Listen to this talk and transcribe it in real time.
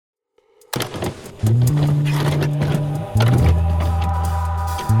Hello,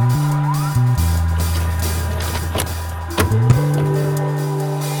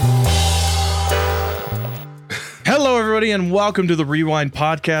 everybody, and welcome to the Rewind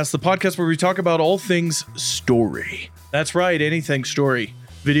Podcast, the podcast where we talk about all things story. That's right, anything story.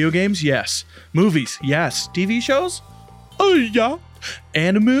 Video games? Yes. Movies? Yes. TV shows? Oh, yeah.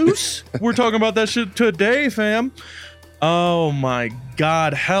 Animus? We're talking about that shit today, fam. Oh, my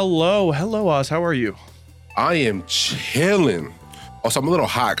God. Hello, Oz. How are you? I am chilling. Also, I'm a little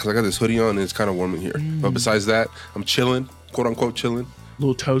hot because I got this hoodie on and it's kind of warm in here. But besides that, I'm chilling, quote unquote chilling. A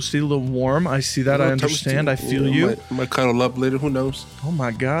little toasty, a little warm. I see that. I understand. Toasty. I feel you. Might kind of love later. Who knows? Oh, my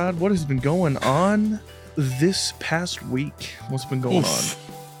God. What has been going on this past week? What's been going on?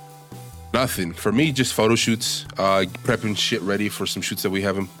 Nothing. For me, just photo shoots, prepping shit ready for some shoots that we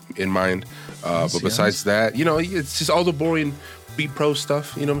have in mind. But besides that, you know, it's just all the boring Beat Pro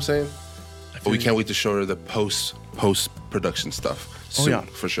stuff. You know what I'm saying? But we can't wait to show her the post-production stuff soon,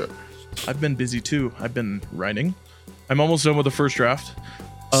 for sure. I've been busy too. I've been writing. I'm almost done with the first draft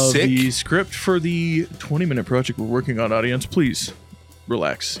of the script for the 20-minute project we're working on, audience. Please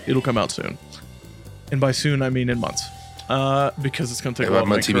relax. It'll come out soon. And by soon, I mean in months. Because it's going to take a while to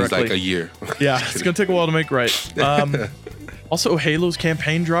make correctly. Like a year. Yeah, it's going to take a while to make right. Also, Halo's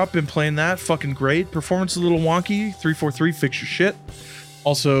campaign drop. Been playing that. Fucking great. Performance is a little wonky. 343, fix your shit.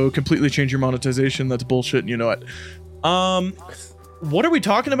 Also, completely change your monetization. That's bullshit, and you know it. What are we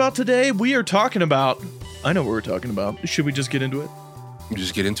talking about today? We are talking about... I know what we're talking about. Should we just get into it?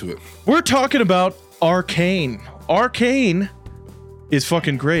 Just get into it. We're talking about Arcane. Arcane is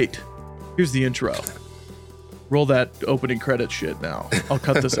fucking great. Here's the intro. Roll that opening credit shit now. I'll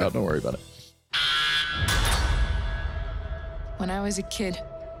cut this out. Don't worry about it. When I was a kid,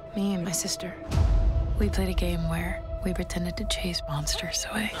 me and my sister, we played a game where we pretended to chase monsters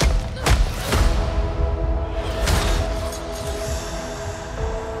away.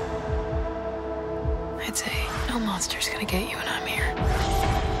 I'd say, no monster's gonna get you when I'm here.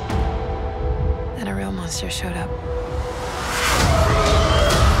 Then a real monster showed up.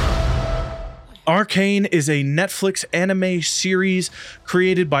 Arcane is a Netflix anime series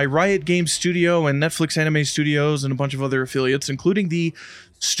created by Riot Games Studio and Netflix Anime Studios and a bunch of other affiliates, including the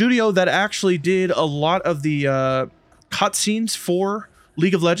studio that actually did a lot of the cutscenes for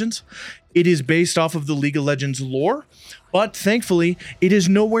League of Legends. It is based off of the League of Legends lore, but thankfully, it is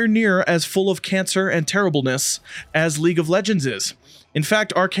nowhere near as full of cancer and terribleness as League of Legends is. In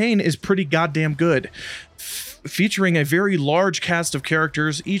fact, Arcane is pretty goddamn good. Featuring a very large cast of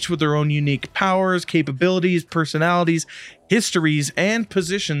characters, each with their own unique powers, capabilities, personalities, histories, and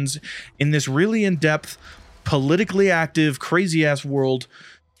positions in this really in-depth, politically active, crazy-ass world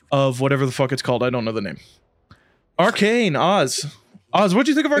of whatever the fuck it's called. I don't know the name. Arcane, Oz. Oz, what'd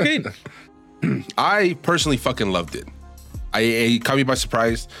you think of Arcane? I personally fucking loved it. It caught me by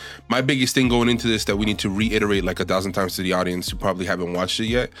surprise. My biggest thing going into this that we need to reiterate like 1,000 times to the audience who probably haven't watched it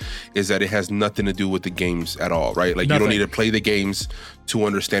yet is that it has nothing to do with the games at all, right? Like nothing. You don't need to play the games to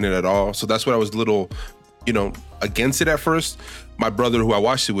understand it at all. So that's what I was a little, against it at first. My brother who I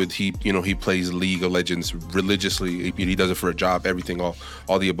watched it with, he plays League of Legends religiously. He does it for a job, everything, all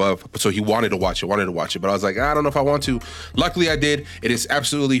the above. So he wanted to watch it. But I was like, I don't know if I want to. Luckily I did. It is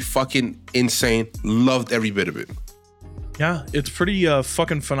absolutely fucking insane. Loved every bit of it. Yeah, it's pretty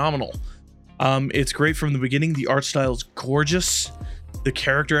fucking phenomenal. It's great from the beginning. The art style is gorgeous. The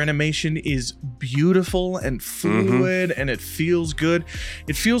character animation is beautiful and fluid, and it feels good.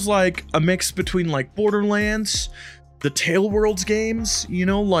 It feels like a mix between like Borderlands, the Tale Worlds games,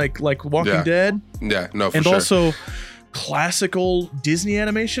 like Walking Dead. Yeah, no, for and sure. And also classical Disney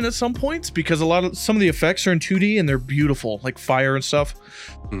animation at some points, because some of the effects are in 2D and they're beautiful, like fire and stuff.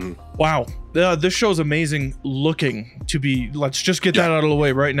 Wow, this show is amazing looking to be. Let's just get that out of the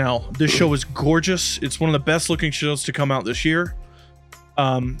way right now. This show is gorgeous. It's one of the best looking shows to come out this year.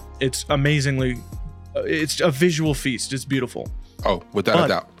 It's amazingly, it's a visual feast. It's beautiful. Oh, without a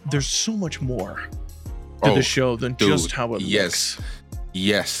doubt. There's so much more to the show than just how it looks.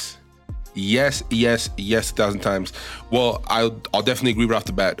 Yes, 1,000 times. Well, I'll definitely agree right off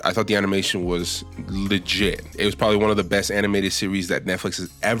the bat. I thought the animation was legit. It was probably one of the best animated series that Netflix has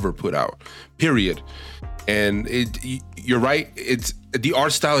ever put out, period. And you're right. The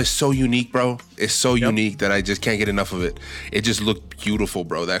art style is so unique, bro. It's so unique that I just can't get enough of it. It just looked beautiful,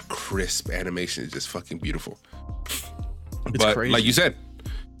 bro. That crisp animation is just fucking beautiful. But crazy. Like you said,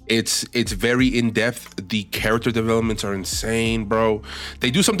 it's very in-depth. The character developments are insane, bro. They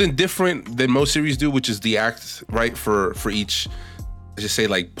do something different than most series do, which is the act, right, for each, I just say,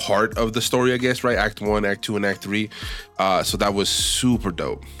 like, part of the story, I guess, right? Act 1, Act 2, and Act 3. So that was super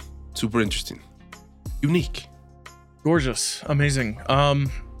dope. Super interesting. unique. Gorgeous, amazing.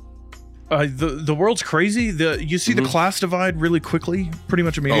 The world's crazy. You see the class divide really quickly, pretty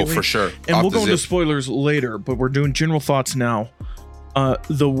much immediately. Oh, for sure. And Off we'll the go into zip. spoilers later, but we're doing general thoughts now.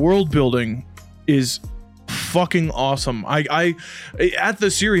 The world building is fucking awesome. I at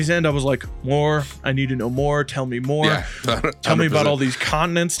the series end, I was like, more. I need to know more. Tell me more. Yeah, Tell me about 100%. all these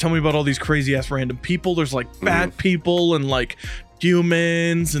continents. Tell me about all these crazy ass random people. There's like bat people and like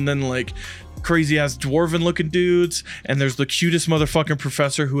humans, and then like crazy ass dwarven looking dudes, and there's the cutest motherfucking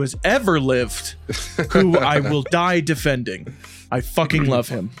professor who has ever lived, who I will die defending. I fucking love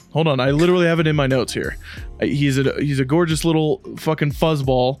him. Hold on, I literally have it in my notes here. He's a gorgeous little fucking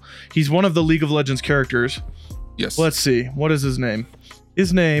fuzzball. He's one of the League of Legends characters. Yes. Let's see, what is his name?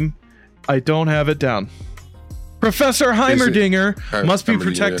 His name, I don't have it down. Professor Heimerdinger must be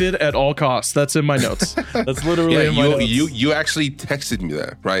protected at all costs. That's in my notes. That's literally in my notes. You actually texted me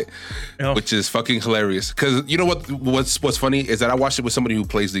that, right? Oh. Which is fucking hilarious. Because you know what's funny is that I watched it with somebody who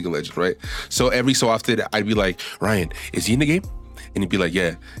plays League of Legends, right? So every so often I'd be like, Ryan, is he in the game? And he'd be like,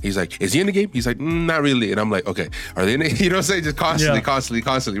 yeah. He's like, is he in the game? He's like, not really. And I'm like, okay, are they in it? You know what I'm saying? Just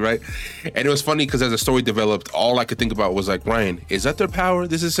constantly, right? And it was funny because as the story developed, all I could think about was like, Ryan, is that their power?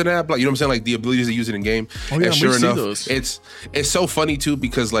 This is an app, like, you know what I'm saying? Like the abilities they use it in game. Oh, yeah, and sure we see enough, those. it's so funny too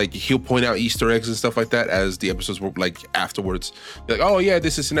because like he'll point out Easter eggs and stuff like that as the episodes were like afterwards. They're like, oh yeah,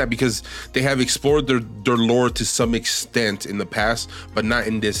 this and that, because they have explored their lore to some extent in the past, but not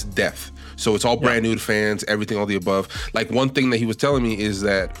in this depth. So it's all brand new to fans, everything, all the above. Like one thing that he was telling me is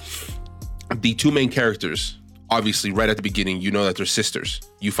that the two main characters, obviously right at the beginning, you know that they're sisters.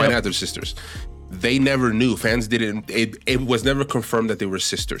 You find out they're sisters. They never knew. Fans didn't. It was never confirmed that they were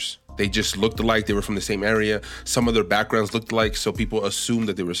sisters. They just looked alike. They were from the same area. Some of their backgrounds looked alike, so people assumed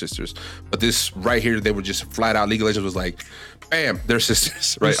that they were sisters. But this right here, they were just flat out. League of Legends was like, bam, they're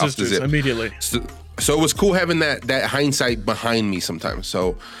sisters, right off the zip immediately. So it was cool having that hindsight behind me sometimes.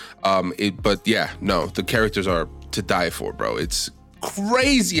 So, but yeah, no, the characters are to die for, bro. It's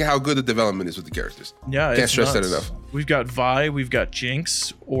crazy how good the development is with the characters. Yeah, can't stress that enough. We've got Vi, we've got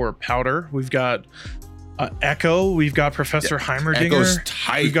Jinx or Powder, we've got Echo, we've got Professor Heimerdinger. Echo's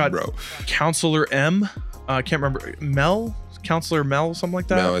tight, we've got bro. Counselor M. I can't remember, Mel, Counselor Mel, something like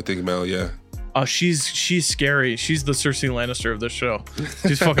that. Mel, I think Mel, yeah. She's scary. She's the Cersei Lannister of this show.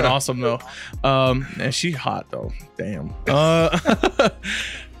 She's fucking awesome though. And she's hot though. Damn.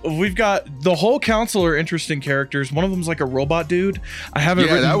 We've got the whole council are interesting characters. One of them's like a robot dude. I haven't.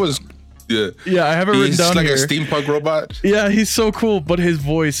 Yeah, that was. Yeah. Yeah, I have it written down here. He's like a steampunk robot. Yeah, he's so cool, but his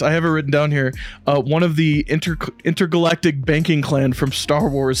voice, I have it written down here. One of the intergalactic banking clan from Star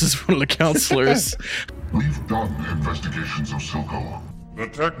Wars is one of the counselors. We've done investigations of Silco. The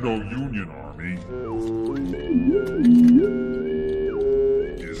Techno-Union Army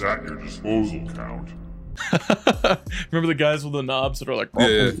is at your disposal, Count. Remember the guys with the knobs that are like,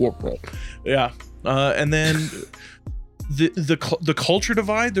 Yeah. And then the culture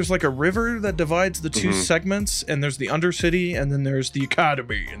divide. There's like a river that divides the two segments, and there's the Undercity, and then there's the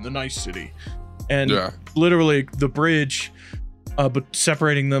Academy and the Nice City, and literally the bridge, but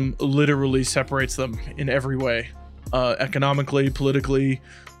separating them literally separates them in every way, economically, politically,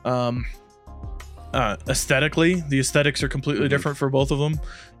 aesthetically. The aesthetics are completely different for both of them.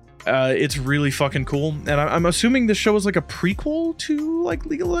 It's really fucking cool, and I'm assuming this show is like a prequel to like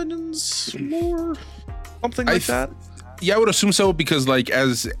League of Legends lore, something like that. Yeah, I would assume so, because like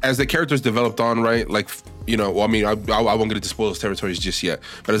as the characters developed on, right, like, you know, well, I mean, I won't get into spoilers territories just yet,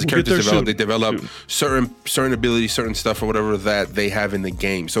 but as the characters develop, they develop certain abilities, certain stuff or whatever that they have in the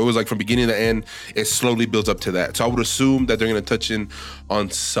game. So it was like from beginning to end, it slowly builds up to that. So I would assume that they're going to touch in on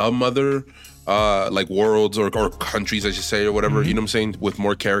some other like worlds or countries, I should say, or whatever, you know what I'm saying, with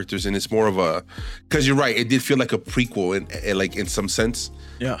more characters. And it's more of a, because you're right, it did feel like a prequel in like in some sense.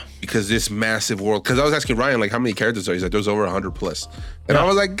 Yeah. Because this massive world, because I was asking Ryan, like, how many characters are? He's like, there's over 100 plus. And I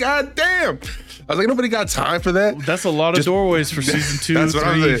was like, God damn. I was like, nobody got time for that. That's a lot of doorways for season 2,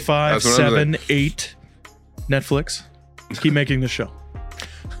 3, 5, 7, 8. Netflix, keep making this show.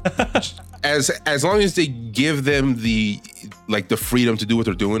 As long as they give them the freedom to do what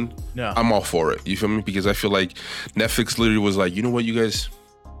they're doing, I'm all for it. You feel me? Because I feel like Netflix literally was like, you know what, you guys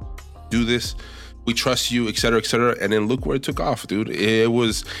do this, we trust you, etc., and then look where it took off, dude.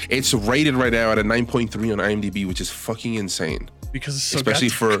 It's rated right now at a 9.3 on IMDb, which is fucking insane. Because it's so especially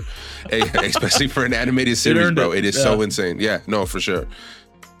for an animated series, bro. It is so insane. Yeah, no, for sure.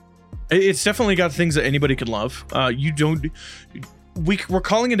 It's definitely got things that anybody could love. We're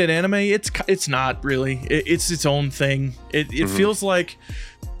calling it an anime. It's not really. It's its own thing. It feels like.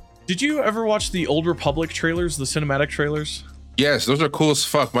 Did you ever watch the Old Republic trailers, the cinematic trailers? Yes, those are cool as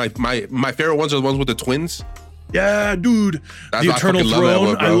fuck. My favorite ones are the ones with the twins. Yeah, dude. That's The why I Eternal fucking love that Throne.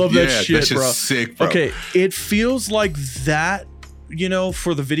 one, bro. I love that Yeah, shit, that shit's bro. sick, bro. Okay, it feels like that, you know,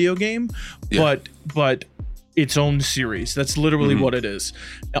 for the video game, but its own series. That's literally what it is.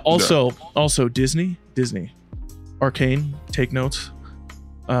 Also, Disney, Arcane, take notes.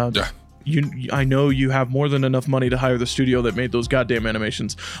 I know you have more than enough money to hire the studio that made those goddamn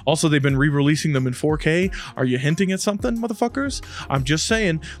animations. Also, they've been re-releasing them in 4K. Are you hinting at something, motherfuckers? I'm just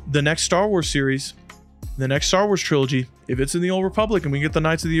saying, the next Star Wars series, the next Star Wars trilogy, if it's in the Old Republic and we get the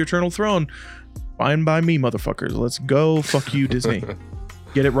Knights of the Eternal Throne, fine by me, motherfuckers. Let's go. Fuck you, Disney.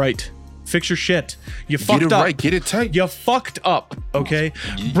 Get it right. Fix your shit. You fucked up. Get it right. Get it tight. You fucked up. Okay.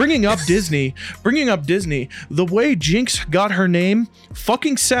 Bringing up Disney. The way Jinx got her name,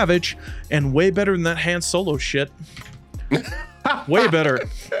 fucking savage, and way better than that Han Solo shit. Way better.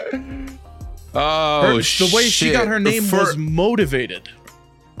 The way she got her name was motivated.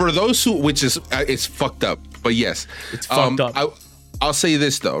 For those who, which is it's fucked up, but yes, it's fucked up. I'll say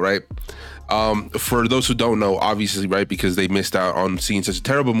this though, right? For those who don't know, obviously, right, because they missed out on seeing such a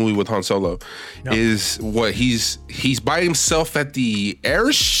terrible movie with Han Solo, is what he's by himself at the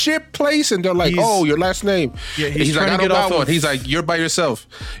airship place, and they're like, "Oh, your last name?" Yeah, he's like, "I don't got one." He's like, "You're by yourself.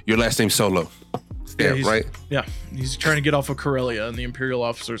 Your last name's Solo." Yeah, right. Yeah, he's trying to get off of Corellia, and the Imperial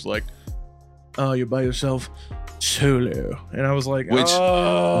officer's like, "Oh, you're by yourself." Solo, and I was like, which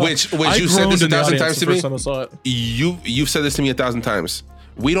you said this 1,000 times to me. Time I saw it. You've said this to me 1,000 times.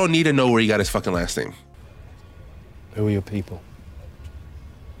 We don't need to know where he got his fucking last name. Who are your people?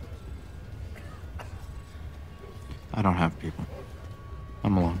 I don't have people.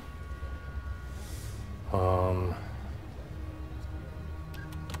 I'm alone.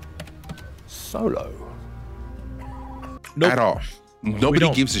 Solo. Nope. At all.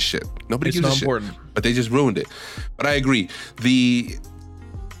 Nobody gives a shit. Nobody gives a shit. Important. But they just ruined it. But I agree.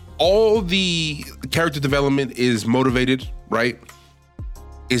 All the character development is motivated, right?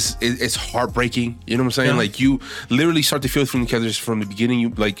 It's heartbreaking. You know what I'm saying? Yeah. Like, you literally start to feel from the characters from the beginning. You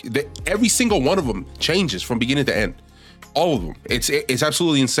like every single one of them changes from beginning to end. All of them. It's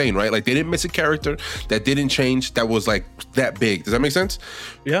absolutely insane, right? Like, they didn't miss a character that didn't change, that was like that big. Does that make sense?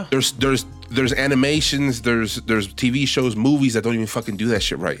 Yeah. There's animations, there's TV shows, movies that don't even fucking do that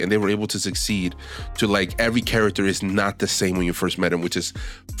shit right, and they were able to succeed to, like, every character is not the same when you first met him, which is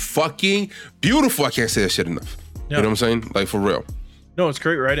fucking beautiful. I can't say that shit enough. Yeah. You know what I'm saying? Like, for real. No, it's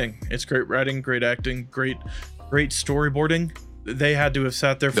great writing. It's great writing, great acting, great storyboarding. They had to have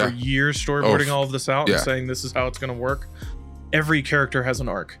sat there for years storyboarding all of this out and saying this is how it's going to work. Every character has an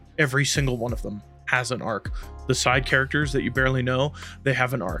arc. Every single one of them has an arc. The side characters that you barely know, they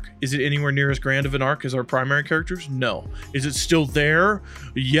have an arc. Is it anywhere near as grand of an arc as our primary characters? No. Is it still there?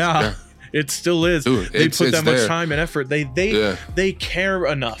 Yeah. It still is. Dude, they put that much time and effort. They care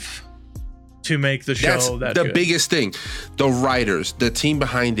enough to make the show that the good. Biggest thing. The writers, the team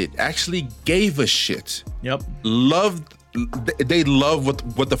behind it actually gave a shit. Yep. They love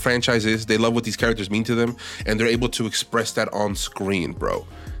what the franchise is. They love what these characters mean to them, and they're able to express that on screen, bro.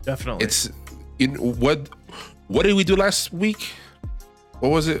 Definitely. It's what did we do last week? What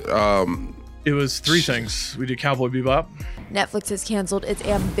was it? It was 3 things. We did Cowboy Bebop. Netflix has canceled its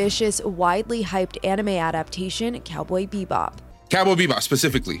ambitious, widely hyped anime adaptation, Cowboy Bebop. Cowboy Bebop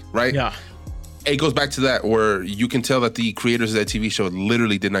specifically, right? Yeah. It goes back to that where you can tell that the creators of that TV show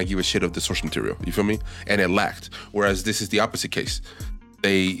literally did not give a shit of the source material. You feel me? And it lacked. Whereas this is the opposite case.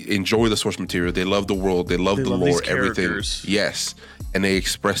 They enjoy the source material. They love the world. They love the lore, everything. Yes. And they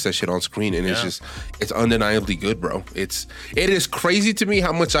express that shit on screen. And it's undeniably good, bro. It is crazy to me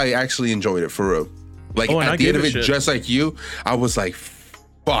how much I actually enjoyed it, for real. Like, at the end of it, just like you, I was like,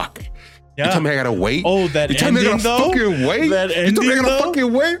 fuck. Yeah. You tell me I gotta wait? Oh, that ending, fucking wait? That ending, you tell me I gotta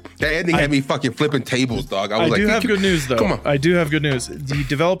fucking wait? That ending had me fucking flipping tables, dog. I do have good news, though. Come on. I do have good news. The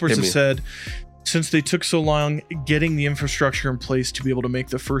developers have said, since they took so long getting the infrastructure in place to be able to make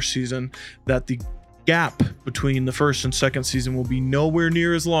the first season, that the gap between the first and second season will be nowhere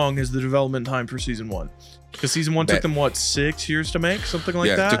near as long as the development time for season 1. Because season 1 took them, what, 6 years to make? Something like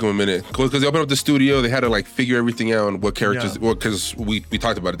that? Yeah, it took them a minute. Because they opened up the studio, they had to, like, figure everything out and what characters, because we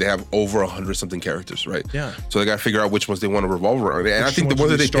talked about it, they have over 100-something characters, right? Yeah. So they got to figure out which ones they want to revolve around. And I think the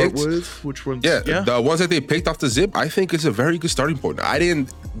ones that they picked, which ones? Yeah, the ones that they picked off the zip, I think is a very good starting point. I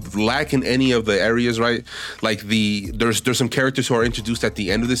didn't lack in any of the areas, right? Like, there's some characters who are introduced at the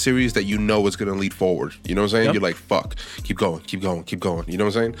end of the series that you know is going to lead forward. You know what I'm saying? Yep. You're like, fuck, keep going. You know what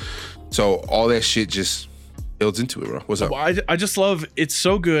I'm saying? So all that shit just builds into it, bro. What's up? I just love, it's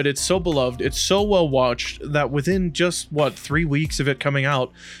so good, it's so beloved, it's so well watched that within just 3 weeks of it coming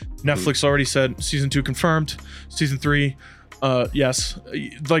out, Netflix already said season 2 confirmed, season 3 Yes,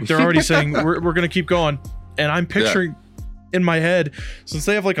 like they're already saying we're gonna keep going, and I'm picturing in my head, since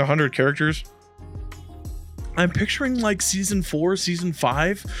they have like 100 characters, I'm picturing like season 4, season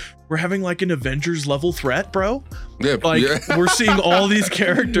 5. We're having like an Avengers level threat, bro. Yeah, like we're seeing all these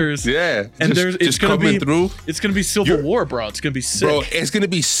characters. Yeah, and it's gonna be through. It's gonna be Civil War, bro. It's gonna be sick, bro. It's gonna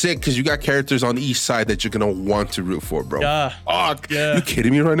be sick because you got characters on each side that you're gonna want to root for, bro. Yeah. Oh, yeah. You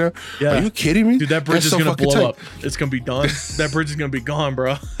kidding me right now? Yeah. Are you kidding me? Dude, that bridge is gonna blow up. It's gonna be done. That bridge is gonna be gone,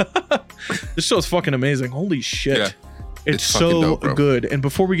 bro. This show is fucking amazing. Holy shit. Yeah. It's so dope, good. And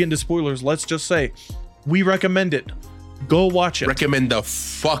before we get into spoilers, let's just say we recommend it. Go watch it. Recommend the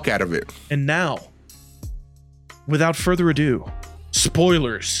fuck out of it. And now, without further ado,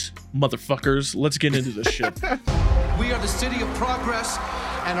 spoilers, motherfuckers. Let's get into this shit. We are the city of progress,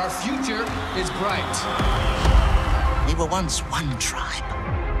 and our future is bright. We were once one tribe.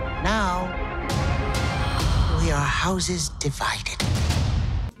 Now, we are houses divided.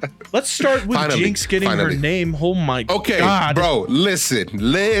 Let's start with Jinx getting her name. Oh my god. Okay, bro, listen.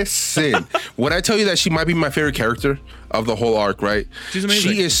 When I tell you that she might be my favorite character of the whole arc, right? She's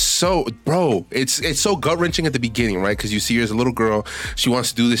amazing. She is so, bro, it's so gut-wrenching at the beginning, right? Because you see her as a little girl, she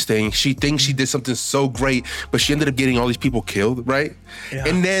wants to do this thing, she thinks she did something so great, but she ended up getting all these people killed, right? Yeah.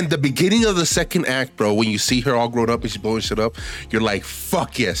 And then the beginning of the second act, bro, when you see her all grown up and she's blowing shit up, you're like,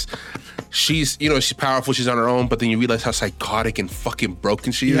 fuck yes. She's, she's powerful, she's on her own, but then you realize how psychotic and fucking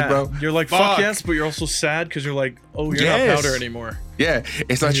broken she is, bro. You're like, fuck yes, but you're also sad because you're like, oh, you're not Powder anymore. Yeah,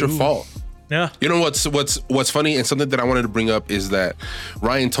 it's not your fault. Yeah. You know what's funny, and something that I wanted to bring up is that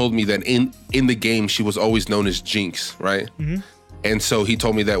Ryan told me that in the game she was always known as Jinx, right? Mm-hmm. And so he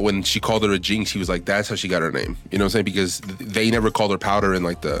told me that when she called her a Jinx, he was like, that's how she got her name. You know what I'm saying? Because they never called her Powder in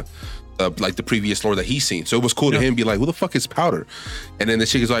like the previous lore that he's seen. So it was cool to him be like, who the fuck is Powder? And then the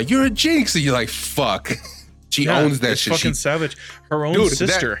chick is like, you're a Jinx. And you're like, fuck. She owns that shit. Fucking savage. Her own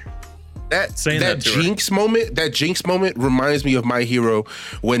sister. That Jinx moment reminds me of My Hero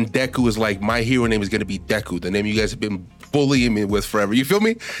when Deku is like, my hero name is going to be Deku, the name you guys have been bullying me with forever. You feel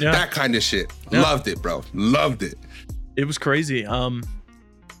me? Yeah. That kind of shit. Yeah. Loved it, bro. Loved it. It was crazy.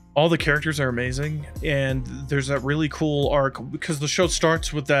 All the characters are amazing, and there's that really cool arc because the show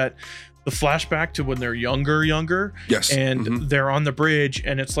starts with the flashback to when they're younger. Yes. And they're on the bridge,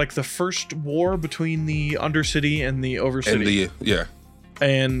 and it's like the first war between the Undercity and the Overcity.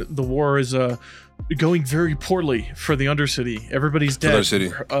 And the war is going very poorly for the Undercity. Everybody's dead.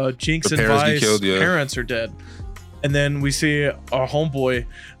 Jinx and Vi's parents are dead. And then we see our homeboy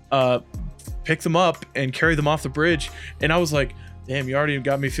pick them up and carry them off the bridge. And I was like, damn, you already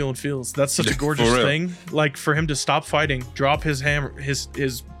got me feeling feels. That's such a gorgeous thing. Like for him to stop fighting, drop his hammer, his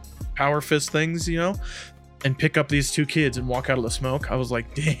power fist things, and pick up these two kids and walk out of the smoke. I was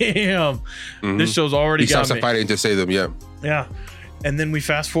like, damn, this show's already got me. He stops fighting to save them, Yeah. And then we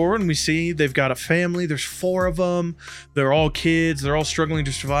fast forward and we see they've got a family. There's 4 of them. They're all kids. They're all struggling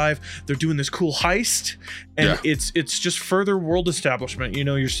to survive. They're doing this cool heist, and it's just further world establishment.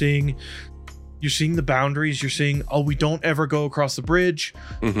 You're seeing the boundaries. You're seeing, we don't ever go across the bridge.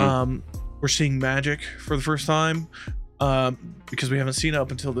 We're seeing magic for the first time because we haven't seen it up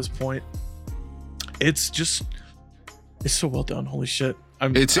until this point. It's so well done. Holy shit!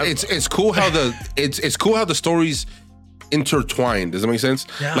 It's cool how it's cool how the stories intertwined. Does that make sense?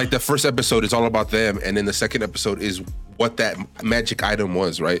 Yeah. Like the first episode is all about them, and then the second episode is what that magic item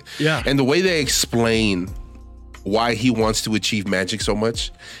was, right? Yeah. And the way they explain why he wants to achieve magic so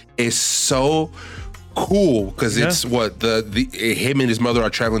much is so cool because it's what him and his mother are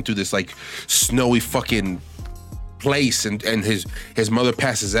traveling through this like snowy fucking place, and his mother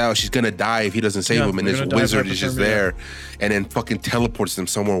passes out. She's gonna die if he doesn't save him, and this wizard is just there and then fucking teleports them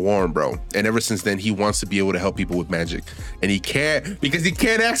somewhere warm, bro. And ever since then he wants to be able to help people with magic, and he can't because he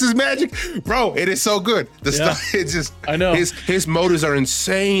can't access magic, bro. It is so good. The stuff, it's just, I know his motives are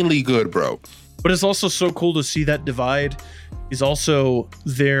insanely good, bro. But it's also so cool to see that divide is also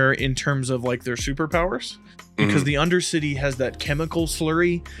there in terms of like their superpowers. Because the Undercity has that chemical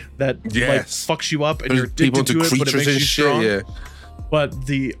slurry that like fucks you up and you're addicted to it, but it makes you strong. But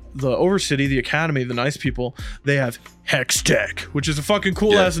the Overcity, the Academy, the nice people, they have Hex Tech, which is a fucking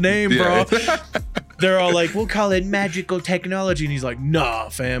cool ass name, bro. They're all like, we'll call it magical technology, and he's like, nah,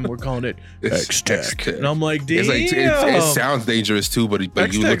 fam, we're calling it Hex Tech. And I'm like, damn. It sounds dangerous too, but you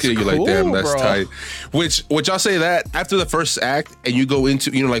look at it, you're like, damn, that's tight. Which I'll say that after the first act, and you go into,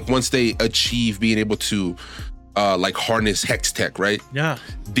 like once they achieve being able to like harness Hex Tech, right? Yeah.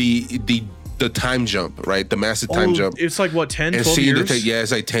 The the time jump, right? The massive time jump. It's like what, 10, and 12 years?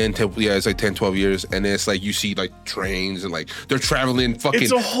 It's like 10, it's like 10, 12 years. And it's like you see like trains and like they're traveling fucking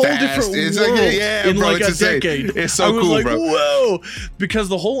It's a whole fast. different It's world like, yeah, in bro, like it's a insane. decade. It's so I was cool, like, bro. whoa! Because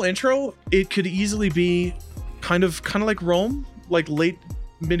the whole intro, it could easily be kind of like Rome, like late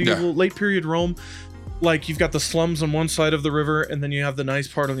medieval, late period Rome. Like you've got the slums on one side of the river, and then you have the nice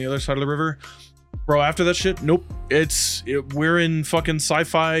part on the other side of the river. Bro, after that shit, nope. We're in fucking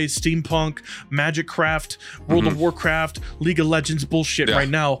sci-fi, steampunk, magic craft, World of Warcraft, League of Legends bullshit right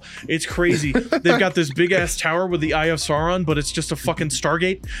now. It's crazy. They've got this big ass tower with the Eye of Sauron, but it's just a fucking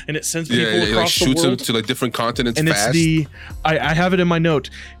Stargate, and it sends people across like the shoots world them to like different continents and fast. it's I have it in my note.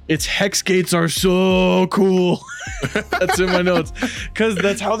 Its hex gates are so cool. That's in my notes because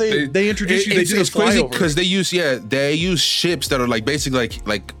that's how they introduce you. They do It's crazy flyover. because they use ships that are like basically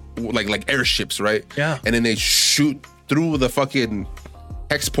like airships, right? Yeah. And then they shoot through the fucking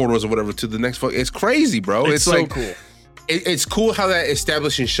hex portals or whatever to the next it's crazy, bro. It's so like cool. It's cool how that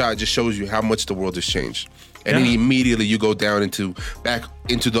establishing shot just shows you how much the world has changed. And then immediately you go down back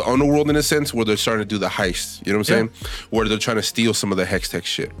into the underworld in a sense where they're starting to do the heist. You know what I'm saying? Where they're trying to steal some of the hex tech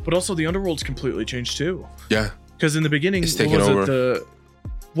shit. But also the underworld's completely changed too. Yeah. Because in the beginning, It's taking over.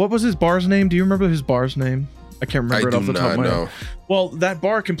 What was his bar's name? Do you remember his bar's name? I can't remember it off the top of my head. Well, that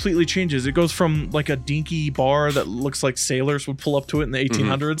bar completely changes. It goes from like a dinky bar that looks like sailors would pull up to it in the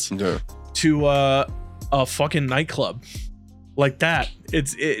 1800s to a fucking nightclub. Like that.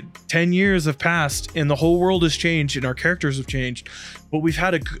 10 years have passed and the whole world has changed and our characters have changed. But we've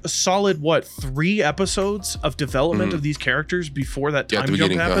had a solid, 3 episodes of development of these characters before that time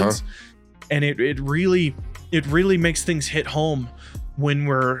jump happens. And it really makes things hit home when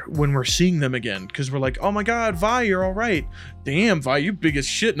we're seeing them again, because we're like, oh my god, Vi, you're all right. Damn, Vi, you big as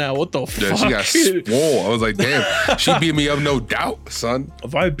shit now. What the fuck? She got swole. I was like, damn, she beat me up, no doubt, son.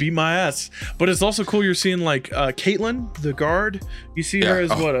 Vi beat my ass. But it's also cool you're seeing like Caitlin, the guard. You see her as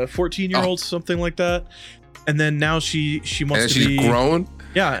a 14-year-old, something like that. And then now she wants to be grown.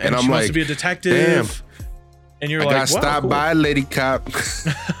 Yeah, and I'm she like, wants to be a detective. Damn. And you're I like, got stopped cool. by a lady cop.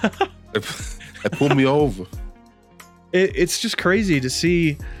 They pulled me over. It's just crazy to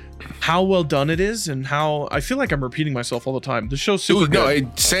see how well done it is, and how I feel like I'm repeating myself all the time. The show's super good.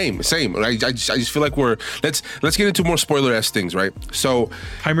 No, same. I just feel like let's get into more spoiler-ass things, right? So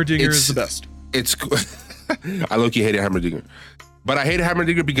Heimerdinger is the best. It's I low-key hated Heimerdinger. But I hated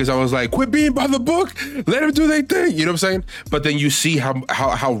Heimerdinger because I was like, quit being by the book, let him do their thing. You know what I'm saying? But then you see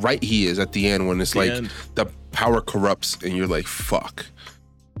how right he is at the end when it's like the power corrupts and you're like, fuck.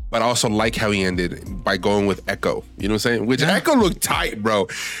 But I also like how he ended by going with Echo. You know what I'm saying? Which Echo looked tight, bro.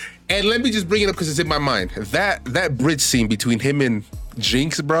 And let me just bring it up because it's in my mind. That bridge scene between him and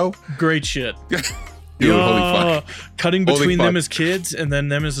Jinx, bro. Great shit. Dude, holy fuck. Cutting between them as kids and then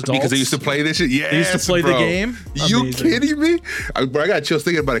them as adults. Because they used to play this shit? Yes, they used to play the game? You Amazing. kidding me? I got chills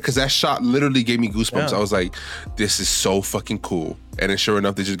thinking about it because that shot literally gave me goosebumps. I was like, this is so fucking cool. And then sure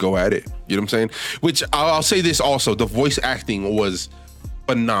enough, they just go at it. You know what I'm saying? Which I'll say this also. The voice acting was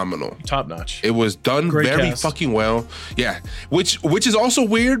phenomenal. Top notch. It was done Great very cast. fucking well. Yeah. Which is also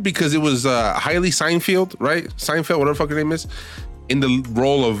weird because it was Hailey Seinfeld, right? Seinfeld, whatever the fuck her name is, in the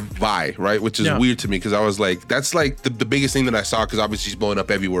role of Vi, right? Which is weird to me because I was like, that's like the biggest thing that I saw because obviously she's blowing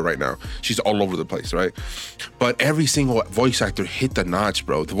up everywhere right now. She's all over the place, right? But every single voice actor hit the notch,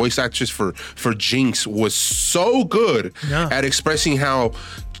 bro. The voice actress for Jinx was so good at expressing how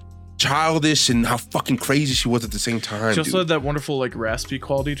childish and how fucking crazy she was at the same time. She also had that wonderful like raspy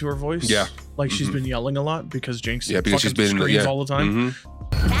quality to her voice. Yeah. Like she's been yelling a lot because Jinx because she's been screams all the time.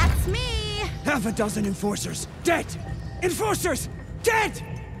 That's me! Half a dozen enforcers dead! Enforcers dead!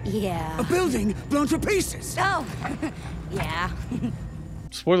 Yeah. A building blown to pieces! Oh, yeah.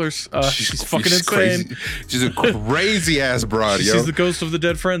 Spoilers. She's fucking insane. Crazy. She's a crazy ass broad, yo. She's the ghost of the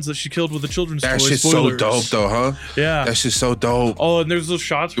dead friends that she killed with the children's That toy. shit's Spoilers. so dope though, huh? Yeah. That shit's so dope. Oh, and there's those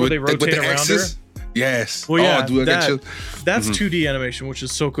shots where they rotate around X's? her. Yes. Well, yeah, oh, dude, that's 2D animation, which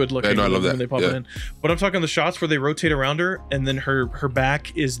is so good looking. Yeah, no, I love when that. they pop it in. But I'm talking the shots where they rotate around her, and then her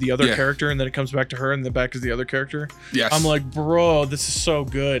back is the other character, and then it comes back to her, and the back is the other character. Yes. I'm like, bro, this is so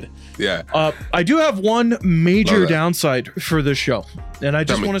good. Yeah. I do have one major downside for this show, and I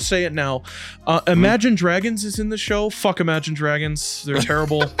just want to say it now. Imagine Dragons is in the show. Fuck Imagine Dragons. They're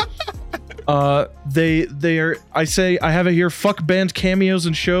terrible. They are, I have it here, fuck band cameos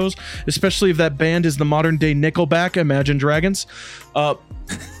and shows, especially if that band is the modern day Nickelback. Imagine Dragons.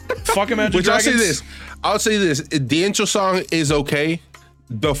 Fuck Imagine Dragons. I'll say this. The intro song is okay.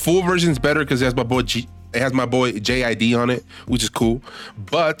 The full version's better because it has my boy JID on it, which is cool.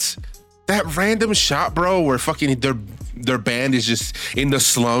 But that random shot, bro, where fucking their band is just in the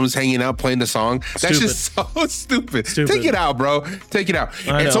slums hanging out playing the song. That's just so stupid. Take it out, bro. Take it out.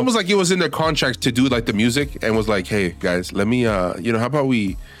 It's almost like it was in their contract to do like the music and was like, hey guys, let me how about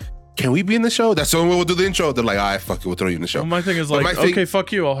can we be in the show? That's the only way we'll do the intro. They're like, all right, fuck it, we'll throw you in the show. Well, my thing is like, okay,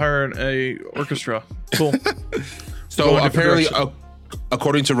 fuck you, I'll hire a orchestra. Cool. So apparently,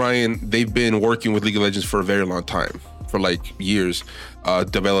 according to Ryan, they've been working with League of Legends for a very long time, for like years,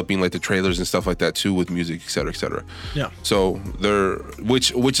 developing like the trailers and stuff like that too, with music, et cetera. Yeah. So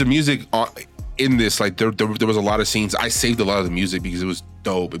which the music in this, like there was a lot of scenes. I saved a lot of the music because it was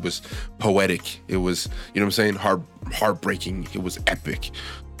dope. It was poetic. It was, you know what I'm saying, heartbreaking. It was epic.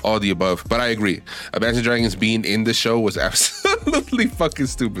 All the above. But I agree. Imagine Dragons being in the show was absolutely fucking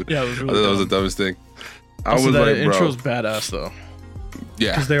stupid. Yeah, it was really that was the dumbest thing. I was that like, intro's badass though.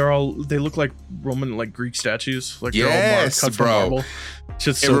 Yeah, because they look like Roman, like Greek statues. Like yes, they're all cut from marble.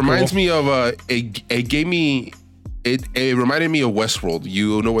 It reminds me of it reminded me of Westworld.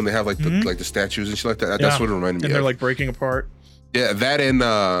 You know when they have like the statues and shit like that. That's what it reminded me of. And they're like breaking apart. Yeah, that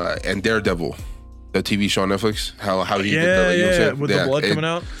and Daredevil, the TV show on Netflix. How he did that, you know what I'm saying? With the blood coming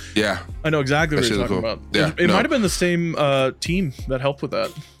out. Yeah, I know exactly what you're talking about. Yeah, it might have been the same team that helped with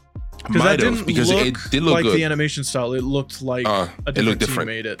that. Because it did look like good. The animation style. It looked like a different team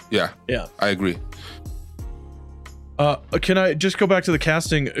made it. Yeah, I agree. Can I just go back to the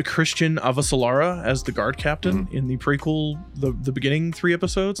casting? Christian Avasalara as the guard captain in the prequel, the beginning 3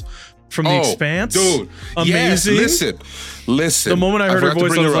 episodes from The Expanse. Dude, amazing. Yes, listen. The moment I heard her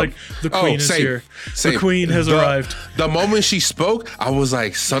voice, I was like, the queen is here. The queen has arrived. The moment she spoke, I was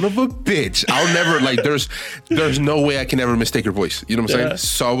like, son of a bitch. I'll never, like, there's no way I can ever mistake her voice. You know what I'm saying?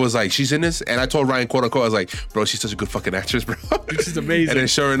 So I was like, she's in this. And I told Ryan, quote unquote, I was like, bro, she's such a good fucking actress, bro. She's amazing. And then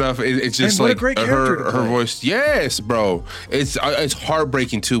sure enough, it's just like her voice. Yes, bro. It's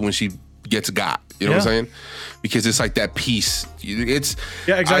heartbreaking too when she gets got. You know what I'm saying? Because it's like that piece. It's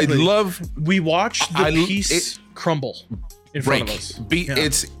exactly. We watched the I piece crumble in front of us.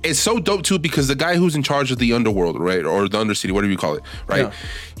 It's so dope too because the guy who's in charge of the underworld, right, or the undercity, whatever you call it, right? Yeah.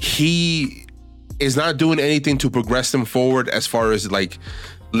 He is not doing anything to progress them forward as far as like,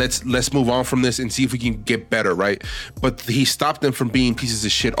 let's move on from this and see if we can get better, right? But he stopped them from being pieces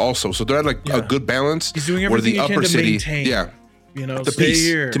of shit also. So they're at like a good balance. He's doing everything where the upper city, you know, the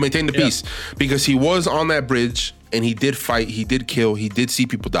peace to maintain the peace, because he was on that bridge and he did fight, he did kill, he did see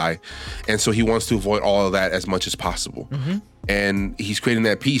people die, and so he wants to avoid all of that as much as possible. And he's creating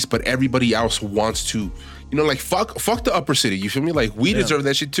that peace, but everybody else wants to, you know, like fuck the upper city. You feel me? Like we deserve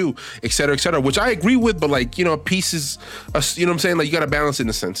that shit too, et cetera, which I agree with. But like, you know, peace is, you know what I'm saying? Like you got to balance it in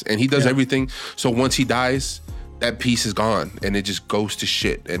a sense, and he does everything. So once he dies, that piece is gone and it just goes to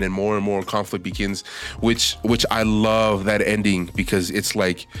shit, and then more and more conflict begins, which I love that ending because it's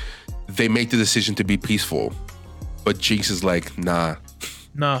like they make the decision to be peaceful, but Jinx is like, nah.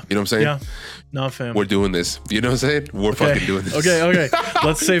 You know what I'm saying? Yeah. Nah, fam. We're doing this. You know what I'm saying? We're fucking doing this. Okay.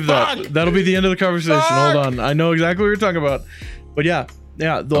 Let's save that. That'll be the end of the conversation. Hold on. I know exactly what you're talking about. But yeah.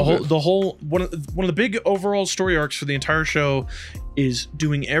 The whole one of the big overall story arcs for the entire show is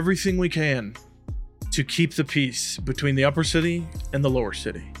doing everything we can to keep the peace between the upper city and the lower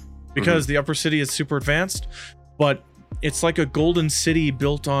city, because the upper city is super advanced, but it's like a golden city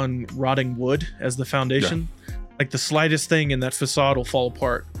built on rotting wood as the foundation. Like the slightest thing in that facade will fall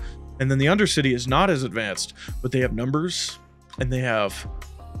apart. And then the undercity is not as advanced, but they have numbers and they have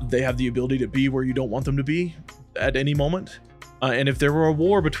the ability to be where you don't want them to be at any moment. And if there were a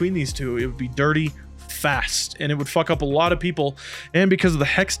war between these two, it would be dirty fast and it would fuck up a lot of people. And because of the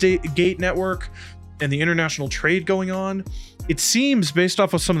Hex Gate network and the international trade going on, it seems, based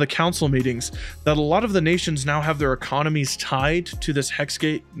off of some of the council meetings, that a lot of the nations now have their economies tied to this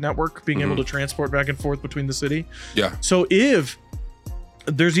Hexgate network, being able to transport back and forth between the city. Yeah. So if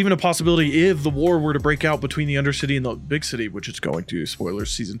there's even a possibility, if the war were to break out between the Undercity and the big city, which it's going to,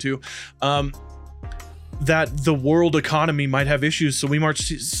 spoilers, season 2, that the world economy might have issues, so we might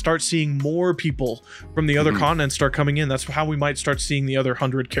start seeing more people from the other continents start coming in. That's how we might start seeing the other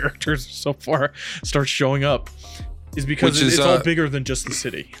 100 characters so far start showing up, is because it's all bigger than just the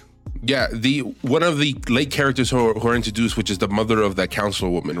city. Yeah, one of the late characters who are introduced, which is the mother of that counselor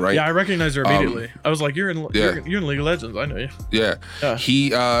woman, right? Yeah, I recognize her immediately. I was like, you're in League of Legends. I know you. Yeah.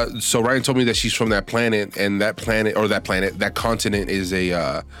 So Ryan told me that she's from that planet, and that continent is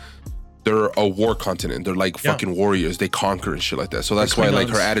they're a war continent. They're like fucking warriors. They conquer and shit like that. So that's why like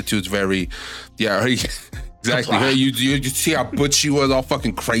her attitude's very, exactly. Her, you see how butch she was, all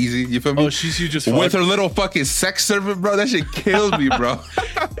fucking crazy. You feel me? Oh, she's huge as fuck. With her little fucking sex servant, bro. That shit kills me, bro.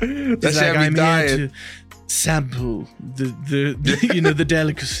 That shit had me dying. sample the you know, the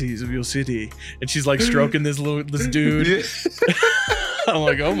delicacies of your city, and she's like stroking this dude. I'm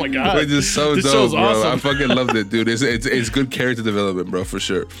like, oh my god, it's just so this dope, show's bro. awesome. I fucking loved it, dude. It's good character development, bro, for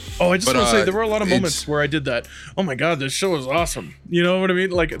sure. Oh, I just want to say there were a lot of moments where I did that. Oh my god, this show is awesome. You know what I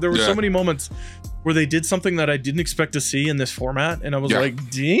mean? Like there were so many moments where they did something that I didn't expect to see in this format, and I was like,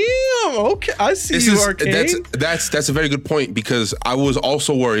 damn, okay, I see Arcane. That's a very good point, because I was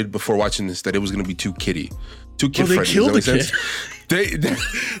also worried before watching this that it was gonna be too kid friendly. They killed a kid.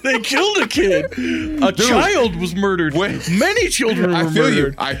 They killed a kid. A child was murdered. Many children were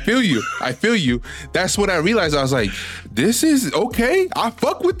murdered. I feel you. That's when I realized. I was like, this is okay. I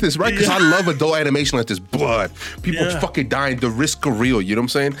fuck with this, right? Because I love adult animation like this. Blood. People fucking dying. The risk are real. You know what I'm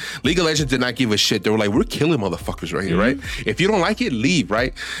saying? League of Legends did not give a shit. They were like, we're killing motherfuckers right here, right? If you don't like it, leave,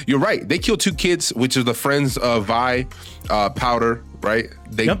 right? You're right. They killed 2 kids, which are the friends of Vi, Powder, right?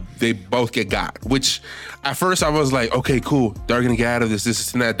 They both get got, which at first I was like, okay, cool. They're gonna get out of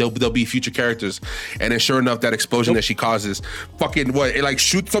this and that. They'll be future characters. And then sure enough, that explosion that she causes, fucking it like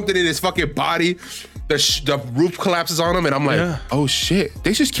shoots something in his fucking body. The roof collapses on him, and I'm like, oh shit,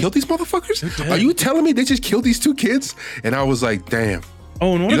 they just killed these motherfuckers? Are you telling me they just killed these 2 kids? And I was like, damn.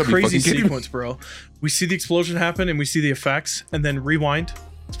 Oh, and what a crazy sequence, bro. We see the explosion happen and we see the effects, and then rewind.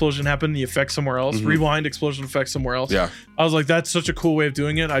 Explosion happened, the effect somewhere else. Rewind, explosion effect somewhere else. Yeah. I was like, that's such a cool way of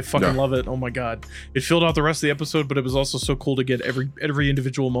doing it. I fucking love it. Oh my god. It filled out the rest of the episode, but it was also so cool to get every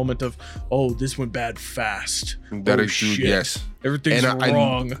individual moment of, oh, this went bad fast. That is true, yes. Everything's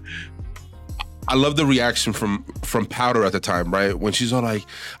wrong. I love the reaction from Powder at the time, right? When she's all like,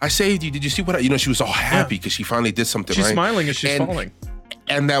 I saved you. Did you see what she was all happy because she finally did something, she's right? Smiling as she's falling.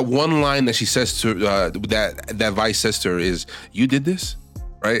 And that one line that she says to that Vice says to her is, you did this?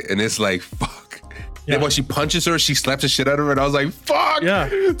 Right? And it's like, fuck. Yeah. And when she punches her, she slaps the shit out of her, and I was like, fuck,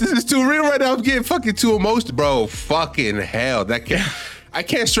 this is too real right now. I'm getting fucking too emotional, bro. Fucking hell. I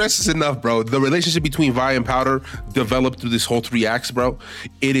can't stress this enough, bro. The relationship between Vi and Powder developed through this whole 3 acts, bro.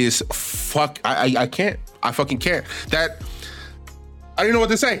 It is I can't. I fucking can't. I don't even know what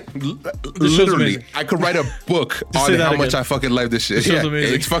to say. Literally, I could write a book on how much I fucking love this shit.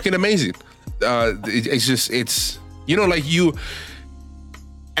 It's fucking amazing. It's you know, like you,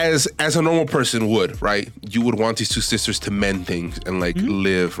 as a normal person would, right? You would want these 2 sisters to mend things and like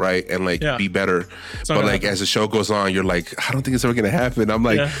live, right? And like be better. But like as the show goes on, you're like, I don't think it's ever gonna happen. I'm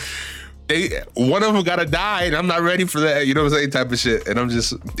like, one of them gotta die, and I'm not ready for that. You know what I'm saying? Type of shit. And I'm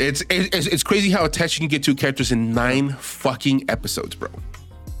just, it's crazy how attached you can get to characters in 9 fucking episodes, bro.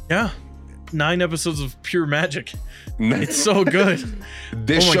 Yeah. 9 episodes of pure magic. It's so good.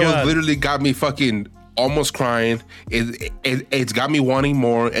 This show literally got me fucking almost crying. It's got me wanting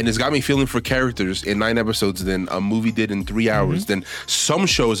more, and it's got me feeling for characters in 9 episodes than a movie did in 3 hours, than some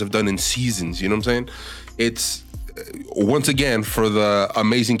shows have done in seasons. You know what I'm saying? It's once again, for the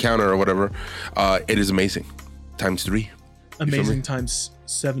amazing counter or whatever, it is amazing times 3. Amazing times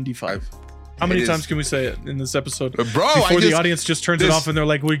 75. How many times can we say it in this episode? Bro, before the audience just turns it off and they're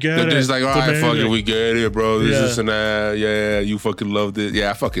like, we get it. They're just like, all right, fucking, we get it, bro. This and that. Yeah, you fucking loved it.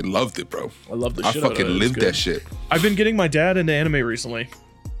 Yeah, I fucking loved it, bro. I love the shit. I fucking lived that shit. I've been getting my dad into anime recently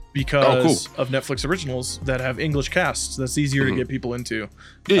because of Netflix originals that have English casts. That's easier to get people into.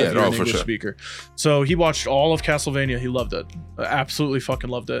 Yeah, no, for English sure. Speaker. So he watched all of Castlevania. He loved it. Absolutely fucking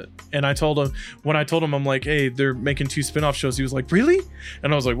loved it. And I told him, when I told him, I'm like, hey, they're making 2 spin-off shows. He was like, really?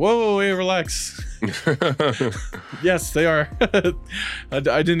 And I was like, whoa, hey, relax. Yes, they are. I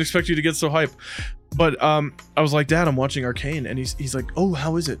didn't expect you to get so hype. But I was like, Dad, I'm watching Arcane. And he's like, oh,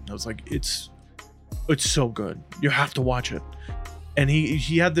 how is it? And I was like, it's so good. You have to watch it. And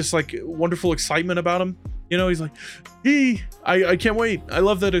he had this like wonderful excitement about him. You know, he's like, I can't wait. I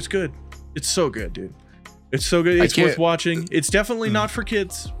love that it's good. It's so good, dude. It's so good. It's worth watching. It's definitely not for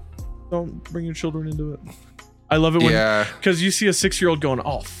kids. Don't bring your children into it. I love it when, because you see a 6-year-old going,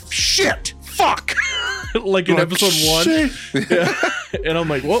 oh shit, fuck, like in episode 1. Yeah. And I'm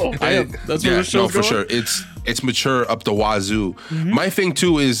like, whoa, damn, that's where the show's going. For sure. It's mature up the wazoo. My thing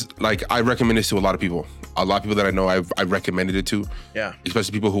too is like, I recommend this to a lot of people. A lot of people that I know, I recommended it to. Yeah.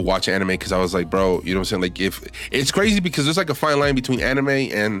 Especially people who watch anime, because I was like, bro, you know what I'm saying? Like, if it's crazy because there's like a fine line between anime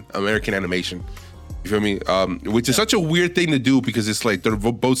and American animation. You feel me? Which is such a weird thing to do, because it's like they're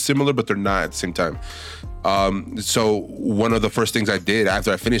both similar, but they're not at the same time. So one of the first things I did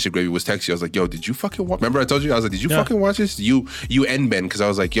after I finished the Gravy was text you. I was like, yo, did you fucking watch? Remember I told you? I was like, did you fucking watch this? You and Ben, because I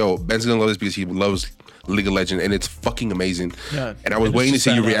was like, yo, Ben's gonna love this because he loves League of Legends, and it's fucking amazing. Yeah, and I was waiting to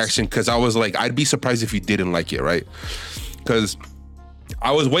see your reaction, because I was like, I'd be surprised if you didn't like it, right? Because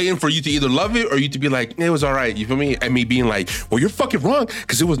I was waiting for you to either love it or you to be like, it was all right. You feel me? And me being like, well, you're fucking wrong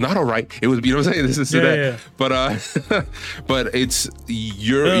because it was not all right. It was, you know what I'm saying? This is that. Yeah. But it's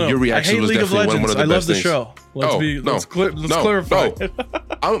your reaction was League definitely one of the best things. I love the show. Let's clarify.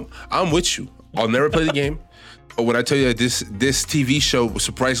 I'm with you. I'll never play the game. But when I tell you that this TV show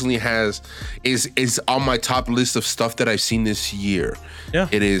surprisingly is on my top list of stuff that I've seen this year. Yeah,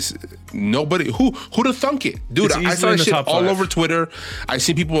 it is. Nobody who'd have thunk it, dude. I saw that shit all over Twitter. I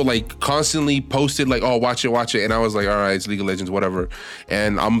see people like constantly posted like, "Oh, watch it," and I was like, "All right, it's League of Legends, whatever."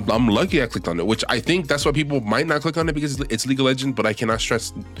 And I'm lucky I clicked on it, which I think that's why people might not click on it because it's League of Legends. But I cannot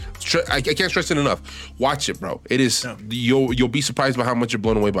stress I can't stress it enough. Watch it, bro. It is. Yeah. You'll be surprised by how much you're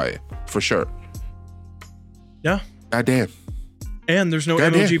blown away by it, for sure. Yeah. God damn. And there's no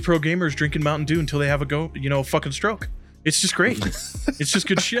MLG pro gamers drinking Mountain Dew until they have a fucking stroke. It's just great. It's just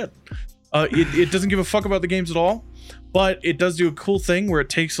good shit. It doesn't give a fuck about the games at all, but it does do a cool thing where it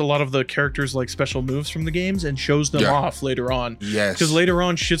takes a lot of the characters like special moves from the games and shows them off later on. Yes. Because later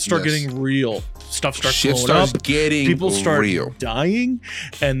on, shit start getting real. Stuff starts blowing up. People start dying,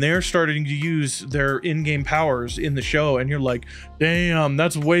 and they're starting to use their in-game powers in the show, and you're like, damn,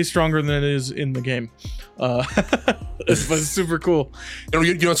 that's way stronger than it is in the game. It's super cool.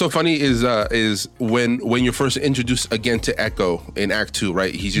 You know what's so funny is when you're first introduced again to Echo in Act 2,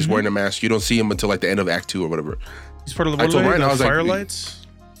 right? He's just wearing a mask. You don't see him until like the end of Act 2 or whatever. He's part of the Firelights.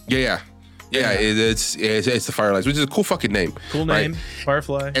 Yeah, it's the Firelights, which is a cool fucking name. Cool name, right?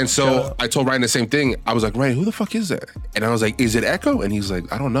 Firefly. And so I told Ryan the same thing. I was like, Ryan, who the fuck is that? And I was like, is it Echo? And he's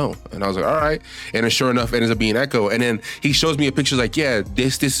like, I don't know. And I was like, all right. And then sure enough, it ends up being Echo. And then he shows me a picture like, yeah,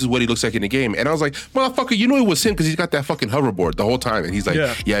 this is what he looks like in the game. And I was like, motherfucker, you know it was him because he's got that fucking hoverboard the whole time. And he's like,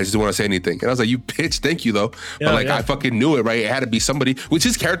 yeah, I just didn't want to say anything. And I was like, you bitch, thank you though. But like, I fucking knew it, right? It had to be somebody, which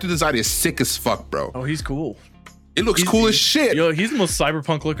his character design is sick as fuck, bro. Oh, he's cool. It looks cool as shit. Yo, he's the most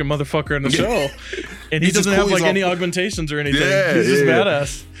cyberpunk looking motherfucker in the show. And he doesn't have like any augmentations or anything. He's just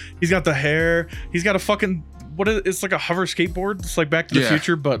badass. He's got the hair. He's got a fucking, it's like a hover skateboard. It's like Back to the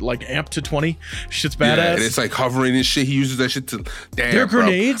Future, but like amped to 20. Shit's badass. Yeah, and it's like hovering and shit. He uses that shit to, damn, there are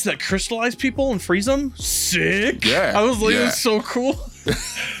grenades that crystallize people and freeze them. Sick. Yeah. I was like, it's so cool.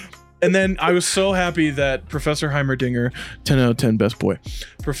 And then I was so happy that Professor Heimerdinger, 10 out of 10 best boy,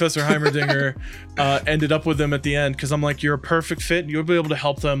 Professor Heimerdinger ended up with them at the end because I'm like, you're a perfect fit. You'll be able to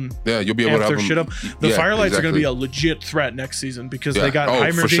help them. Yeah, you'll be able to help them. Shit up. The Firelights are going to be a legit threat next season because they got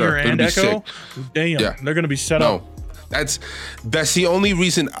Heimerdinger and Echo. Damn, they're going to be set up. That's the only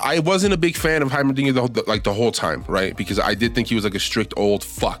reason I wasn't a big fan of Heimerdinger the whole time, right? Because I did think he was like a strict old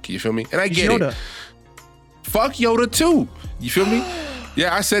fuck. You feel me? And I get it. Fuck Yoda too. You feel me?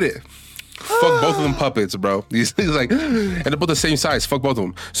 Yeah, I said it. Fuck both of them puppets, bro. He's like, and they're both the same size. Fuck both of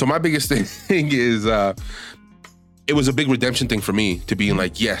them. So my biggest thing is, it was a big redemption thing for me to being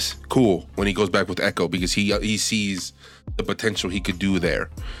like, yes, cool, when he goes back with Echo because he sees the potential he could do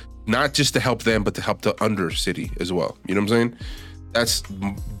there, not just to help them, but to help the Undercity as well. You know what I'm saying? That's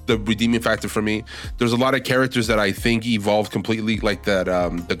the redeeming factor for me. There's a lot of characters that I think evolved completely, like that.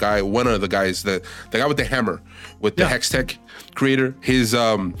 The guy, one of the guys, the guy with the hammer, with the Hex Tech creator, his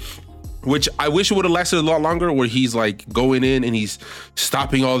which I wish it would have lasted a lot longer, where he's like going in and he's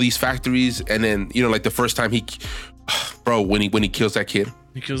stopping all these factories, and then like the first time when he kills that kid,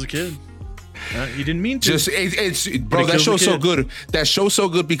 he kills a kid. He didn't mean to. Bro, that show's so good. That show's so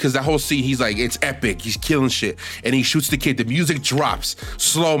good because that whole scene, he's like, it's epic. He's killing shit, and he shoots the kid. The music drops,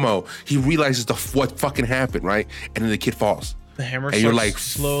 slow mo. He realizes what fucking happened, right? And then the kid falls. The hammer, and you're like,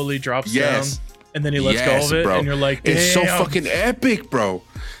 slowly drops down, and then he lets go of it, bro. And you're like, damn. It's so fucking epic, bro.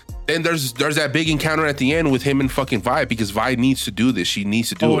 Then there's that big encounter at the end with him and fucking Vi, because Vi needs to do this. She needs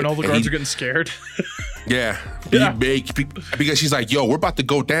to do it. And all the guards are getting scared. Because she's like, yo, we're about to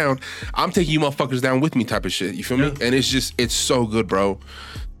go down. I'm taking you motherfuckers down with me type of shit. You feel me? And it's so good, bro.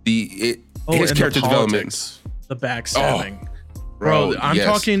 His character development. The backstabbing. Bro,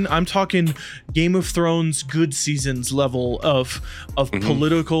 I'm talking Game of Thrones good seasons level of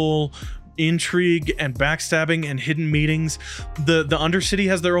political intrigue and backstabbing and hidden meetings. The Undercity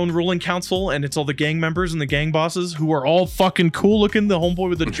has their own ruling council, and it's all the gang members and the gang bosses who are all fucking cool looking. The homeboy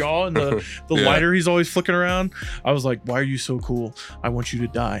with the jaw and the lighter he's always flicking around. I was like, why are you so cool? I want you to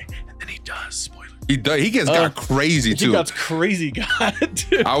die. And then he does. Spoiler. He does. He got crazy too. He got crazy, God.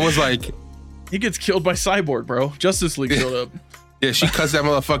 Dude. I was like, he gets killed by Cyborg, bro. Justice League showed up. Yeah, she cuts that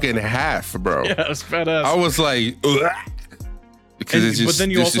motherfucker in half, bro. Yeah, it's badass. I was like, ugh. But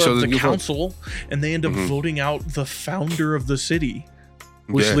then you also have the council, and they end up voting out the founder of the city,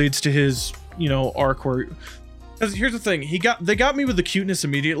 which leads to his, arc where Because here's the thing, they got me with the cuteness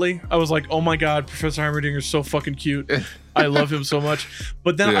immediately. I was like, oh my god, Professor Heimerdinger's so fucking cute. I love him so much.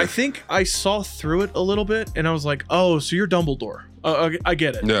 But then I think I saw through it a little bit, and I was like, oh, so you're Dumbledore. I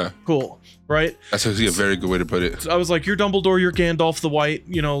get it. Yeah. Cool. Right? That's actually a very good way to put it. So I was like, you're Dumbledore, you're Gandalf the White,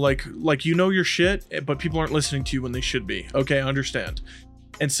 you know, like you know your shit, but people aren't listening to you when they should be. Okay, I understand.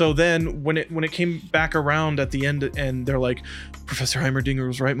 And so then when it came back around at the end and they're like, Professor Heimerdinger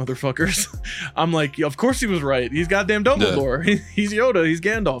was right, motherfuckers. I'm like, of course he was right. He's goddamn Dumbledore. Yeah. He's Yoda. He's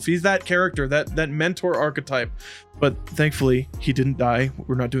Gandalf. He's that character, that mentor archetype. But thankfully, he didn't die.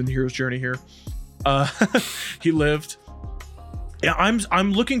 We're not doing the hero's journey here. He lived. Yeah,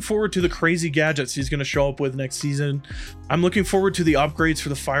 I'm looking forward to the crazy gadgets he's going to show up with next season. I'm looking forward to the upgrades for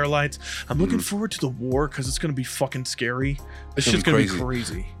the Firelights. I'm looking forward to the war because it's going to be fucking scary. This shit's going to be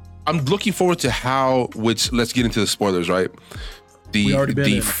crazy. I'm looking forward to which let's get into the spoilers, right?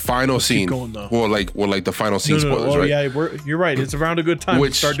 The final scene. Well, like the final scene spoilers, right? Yeah, you're right. It's around a good time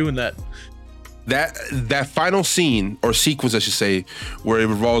to start doing that. That final scene or sequence, I should say, where it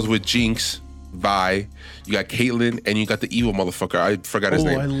revolves with Jinx, Vi, you got Caitlyn, and you got the evil motherfucker. I forgot his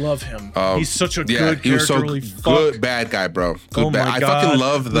name. Oh, I love him. He's such a good character. He was so good bad guy, bro. Good bad. I fucking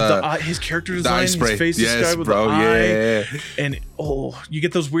love his character design, his face, yes, this guy with bro, the eye. Yeah. And you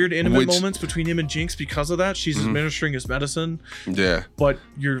get those weird intimate moments between him and Jinx because of that. She's administering his medicine. Yeah. But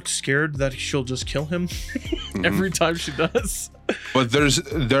you're scared that she'll just kill him every time she does. But there's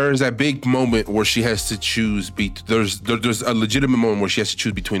that big moment where she has to choose. There's a legitimate moment where she has to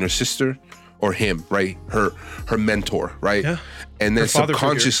choose between her sister or him, right? Her mentor, right? Yeah. And then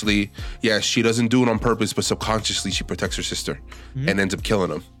subconsciously, she doesn't do it on purpose, but subconsciously she protects her sister and ends up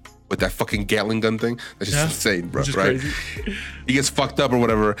killing him with that fucking Gatling gun thing. That's just insane, bro, right? Crazy. He gets fucked up or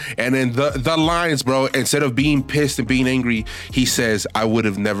whatever. And then the lines, bro, instead of being pissed and being angry, he says, I would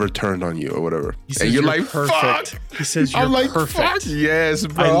have never turned on you or whatever. And you're like, perfect. Fuck. He says, you're perfect. Fuck. Yes,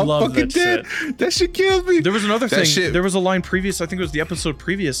 bro. I love fucking that shit. That shit kills me. There was another thing. There was a line previous, I think it was the episode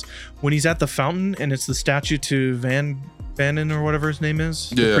previous, when he's at the fountain and it's the statue to Vanin or whatever his name is,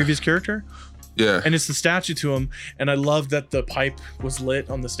 the previous character. Yeah. And it's the statue to him. And I love that the pipe was lit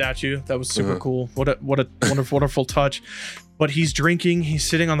on the statue. That was super cool. What a wonderful touch. But he's drinking, he's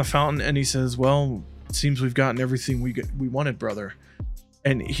sitting on the fountain, and he says, well, it seems we've gotten everything we wanted, brother.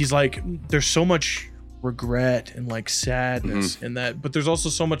 And he's like, there's so much regret and like sadness in that, but there's also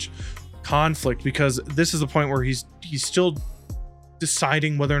so much conflict because this is the point where he's still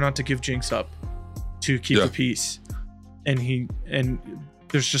deciding whether or not to give Jinx up to keep the peace. And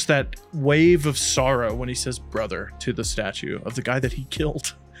there's just that wave of sorrow when he says brother to the statue of the guy that he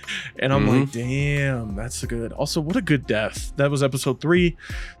killed. And I'm like, damn, that's good. Also, what a good death. That was episode 3.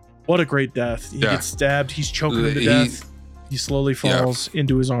 What a great death. He gets stabbed. He's choking him to death. He slowly falls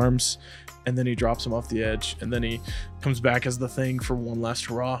into his arms, and then he drops him off the edge, and then he comes back as the Thing for one last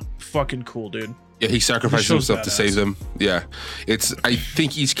hurrah. Fucking cool, dude. Yeah, he sacrificed himself to save them. Yeah, I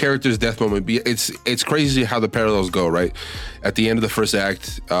think each character's death moment. It's crazy how the parallels go. Right, at the end of the first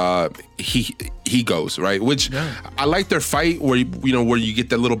act, he goes right, which I like their fight where where you get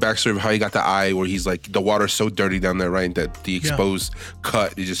that little backstory of how he got the eye, where he's like the water's so dirty down there, right? That the exposed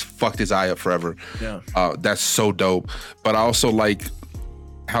cut, it just fucked his eye up forever. Yeah, that's so dope. But I also like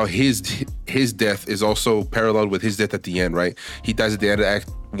how his death is also paralleled with his death at the end, right? He dies at the end of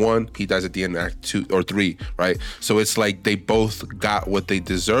Act 1, he dies at the end of Act 2 or 3, right? So it's like they both got what they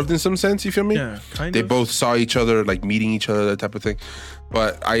deserved in some sense, you feel me? Yeah, kind they of. both saw each other, like meeting each other, that type of thing.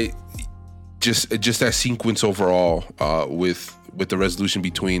 But I just that sequence overall with the resolution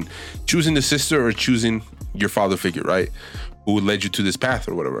between choosing the sister or choosing your father figure, right? Who led you to this path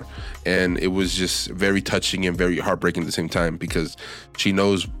or whatever. And it was just very touching and very heartbreaking at the same time because she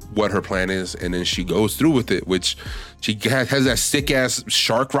knows what her plan is and then she goes through with it, which she has that sick ass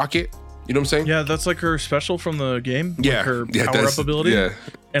shark rocket. You know what I'm saying? Yeah, that's like her special from the game. Yeah. Like her power-up ability. Yeah.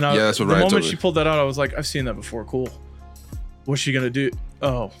 And that's what the Ryan moment told she me. pulled that out, I was like, I've seen that before. Cool. What's she gonna do?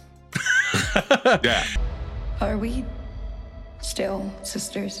 Oh. Yeah. Are we still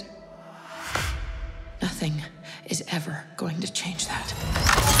sisters? Nothing is ever going to change that.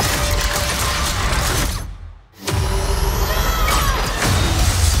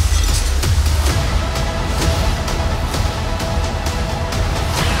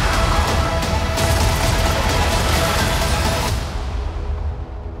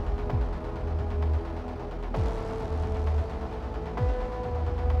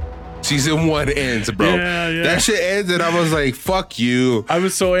 Season 1 ends, bro. Yeah. That shit ends, and I was like, "Fuck you!" I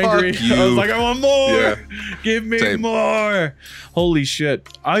was so angry. I was like, "I want more. Yeah. Give me more." Holy shit!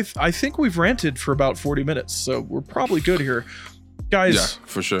 I think we've ranted for about 40 minutes, so we're probably good here. Guys, Yeah,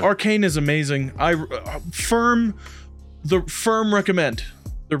 for sure. Arcane is amazing. I firm recommend.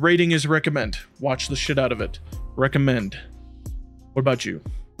 The rating is recommend. Watch the shit out of it. Recommend. What about you?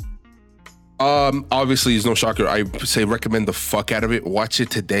 Obviously, it's no shocker. I say recommend the fuck out of it. Watch it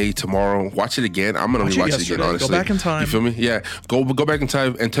today, tomorrow. Watch it again. I'm gonna rewatch it again. Honestly, go back in time. You feel me? Yeah, go back in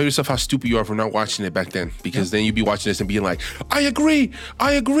time and tell yourself how stupid you are for not watching it back then. Because then you'd be watching this and being like, I agree.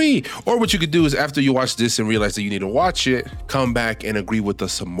 Or what you could do is after you watch this and realize that you need to watch it, come back and agree with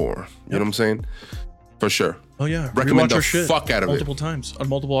us some more. You know what I'm saying? For sure. Oh yeah, recommend rewatch our the shit fuck out of multiple times on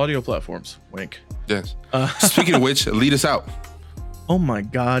multiple audio platforms. Wink. Yes. Speaking of which, lead us out. Oh my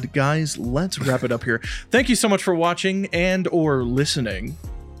God, guys, let's wrap it up here. Thank you so much for watching and or listening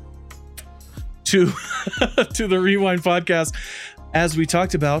to the Rewind podcast as we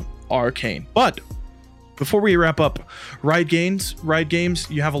talked about Arcane. But before we wrap up, Riot Games,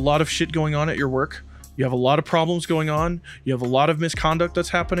 you have a lot of shit going on at your work. You have a lot of problems going on. You have a lot of misconduct that's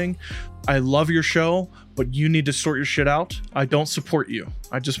happening. I love your show, but you need to sort your shit out. I don't support you.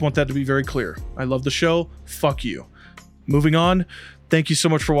 I just want that to be very clear. I love the show. Fuck you. Moving on. Thank you so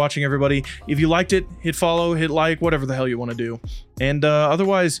much for watching, everybody. If you liked it, hit follow, hit like, whatever the hell you want to do. And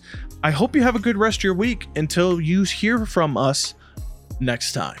otherwise, I hope you have a good rest of your week until you hear from us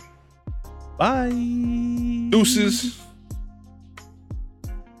next time. Bye. Deuces.